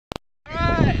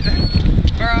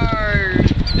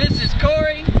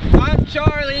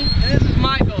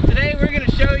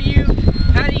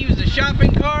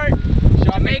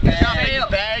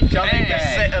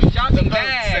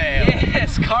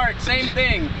same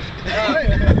thing.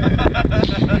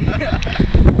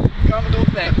 Comical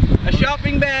thing. A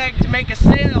shopping bag to make a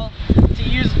sail to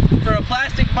use for a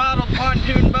plastic bottle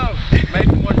pontoon boat.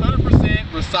 Making 100%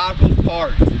 recycled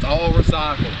parts. It's all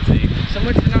recycled, see? So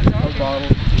much for not talking. Bottle.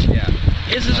 Yeah.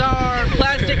 This is our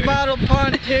plastic bottle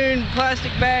pontoon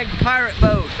plastic bag pirate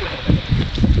boat.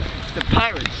 It's the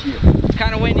pirate ship. It's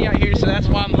kind of windy out here, so that's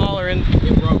why I'm hollering.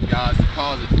 It broke, guys.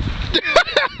 Pause it.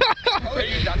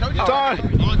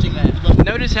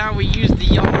 Notice how we use the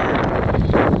yarn.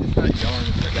 It's not yarn,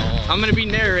 it's yarn. I'm gonna be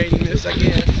narrating this, I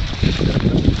guess.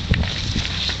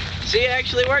 See, it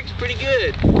actually works pretty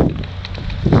good. Go!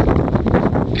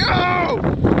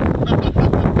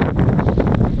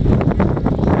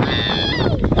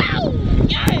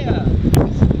 Yeah!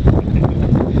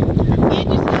 It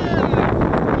just,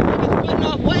 it's putting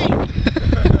off weight.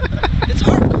 It's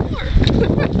hardcore.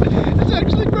 It's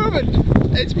actually moving.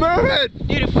 It's moving.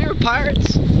 Dude, if we were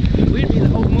pirates, we'd be the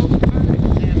whole mobile pirate.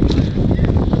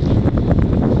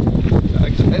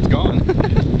 It's gone.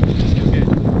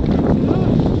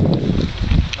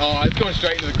 Oh, it's going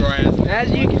straight into the grass. As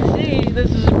you can see,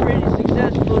 this is a pretty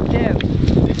successful attempt.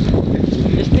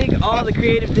 Just think all the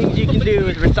creative things you can do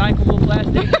with recyclable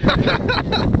plastic.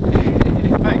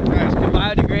 Hey, guys,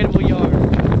 biodegradable yarn.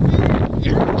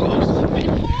 you're close.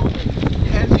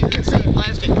 As you can see,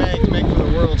 plastic bags make for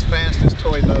the world's fastest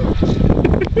toy boat.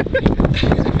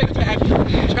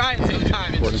 Try it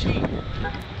sometime, it's cheap.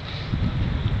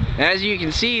 As you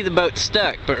can see, the boat's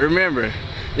stuck, but remember,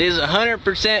 this is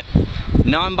 100%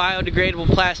 non-biodegradable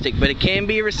plastic, but it can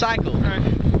be recycled.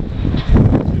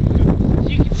 As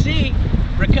you can see,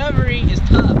 recovery is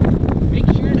tough. Make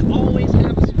sure to always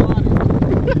have a spotter.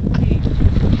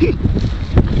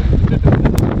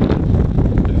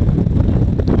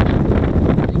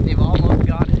 I think they've almost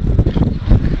got it.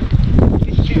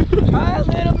 Try a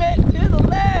little bit to the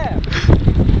left.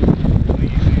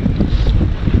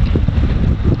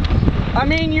 I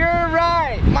mean, you're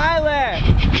right, my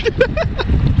left.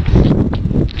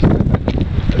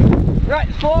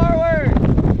 Right forward.